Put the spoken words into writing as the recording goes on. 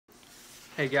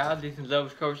Hey guys, Ethan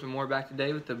Zovas Coach and more back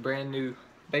today with a brand new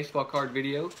baseball card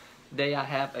video. Today I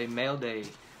have a mail day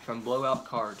from Blowout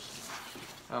Cards.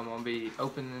 I'm going to be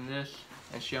opening this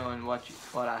and showing what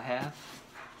I have.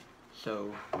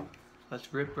 So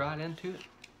let's rip right into it.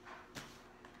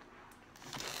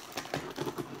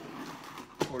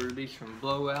 Ordered these from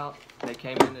Blowout. They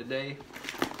came in today.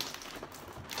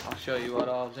 I'll show you what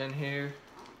all's in here,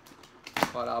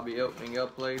 what I'll be opening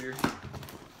up later.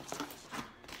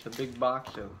 It's a big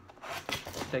box, so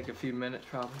it'll take a few minutes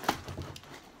probably.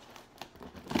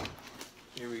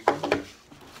 Here we go.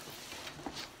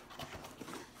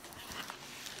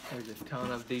 There's a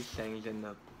ton of these things in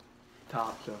the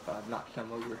top, so if I knock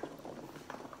some over.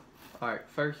 Alright,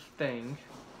 first thing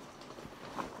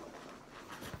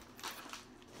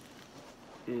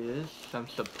is some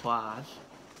supplies.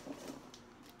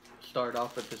 Start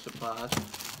off with the supplies.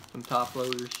 Some top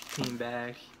loaders, team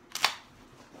bags.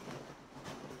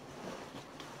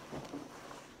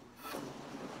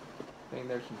 I think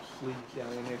there's some sleeves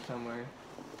down in here somewhere.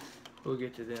 We'll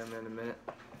get to them in a minute.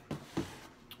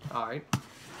 Alright.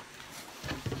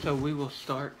 So we will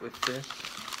start with this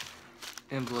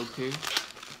envelope here.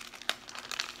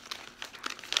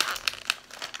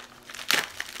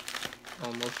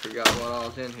 Almost forgot what all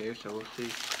was in here, so we'll see.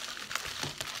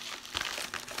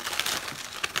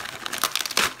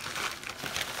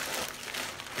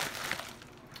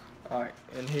 Alright,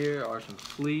 in here are some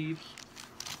sleeves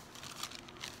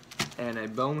and a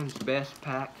Bowman's Best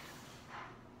pack,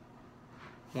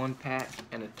 one pack,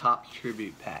 and a Topps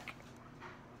Tribute pack.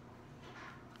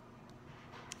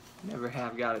 Never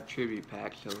have got a tribute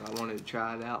pack, so I wanted to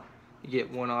try it out. You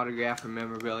get one autograph or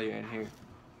memorabilia in here.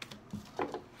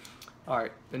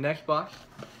 Alright, the next box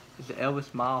is the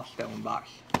Elvis Milestone box.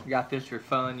 Got this for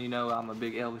fun, you know I'm a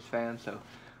big Elvis fan, so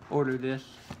ordered this.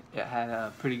 It had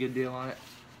a pretty good deal on it.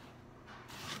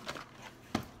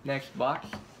 Next box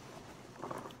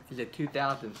is a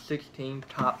 2016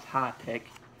 Topps High Tech.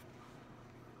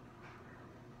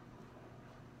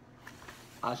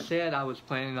 I said I was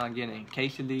planning on getting a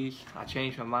case of these. I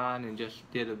changed my mind and just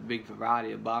did a big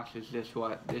variety of boxes. This is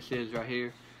what this is right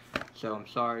here. So I'm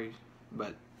sorry,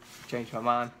 but changed my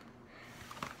mind.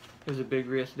 It was a big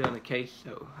risk doing a case,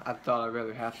 so I thought I'd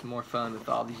rather have some more fun with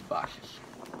all these boxes.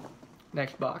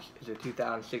 Next box is a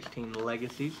 2016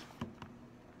 Legacies.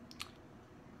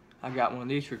 I got one of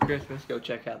these for Christmas. Go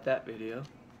check out that video.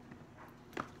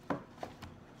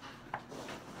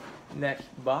 Next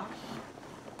box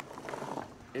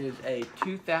is a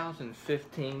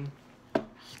 2015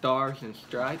 Stars and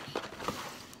Stripes.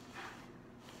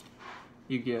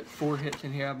 You get 4 hits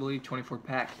in here, I believe, 24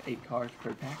 packs, 8 cards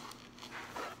per pack.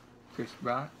 Chris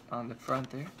Bryant on the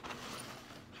front there.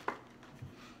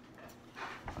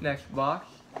 Next box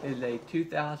is a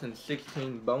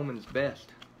 2016 Bowman's Best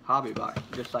hobby box,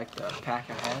 just like the pack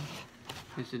I had.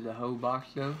 This is the whole box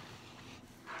though.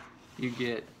 You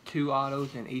get 2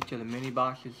 autos in each of the mini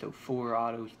boxes, so 4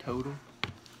 autos total.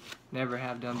 Never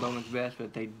have done Bowman's Best,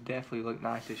 but they definitely look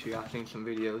nice this year. I've seen some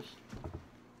videos.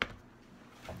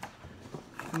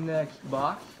 Next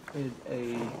box is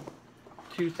a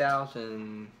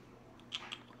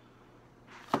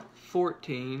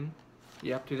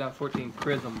 2014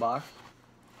 Prism box.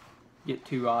 Get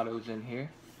 2 autos in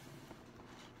here.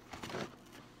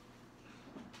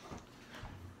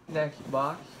 Next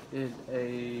box is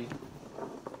a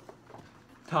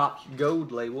Topps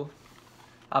Gold label.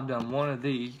 I've done one of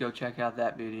these. Go check out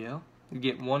that video. You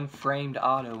get 1 framed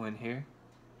auto in here.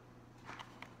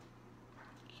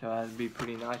 So that'd be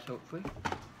pretty nice, hopefully.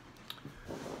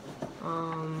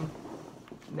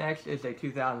 Next is a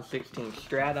 2016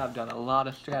 Strata. I've done a lot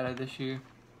of Strata this year.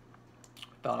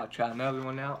 Thought I'd try another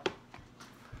one out.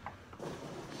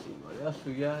 Let's see what else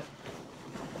we got.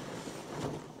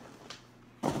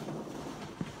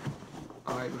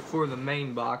 Alright, before the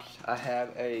main box, I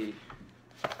have a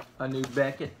new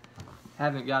Beckett.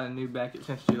 Haven't got a new Beckett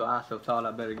since July, so thought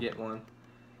I better get one.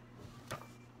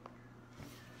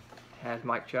 Has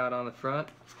Mike Trout on the front.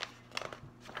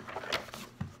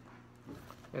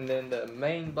 And then the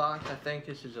main box, I think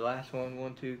this is the last one.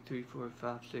 1, 2, 3, 4,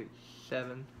 5, 6,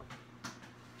 7.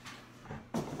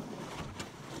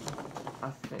 I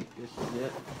think this is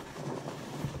it.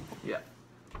 Yeah.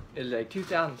 It's a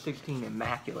 2016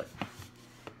 Immaculate.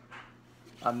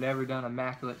 I've never done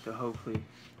Immaculate, so hopefully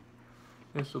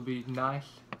this will be nice.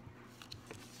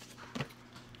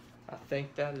 I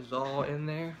think that is all in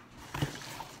there.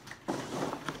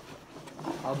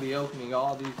 I'll be opening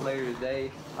all these later today.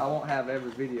 I won't have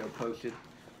every video posted,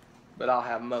 but I'll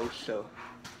have most, so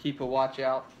keep a watch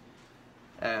out.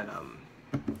 And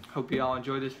hope you all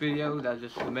enjoyed this video. That's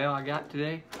just the mail I got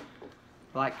today.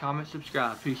 Like, comment,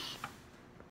 subscribe. Peace.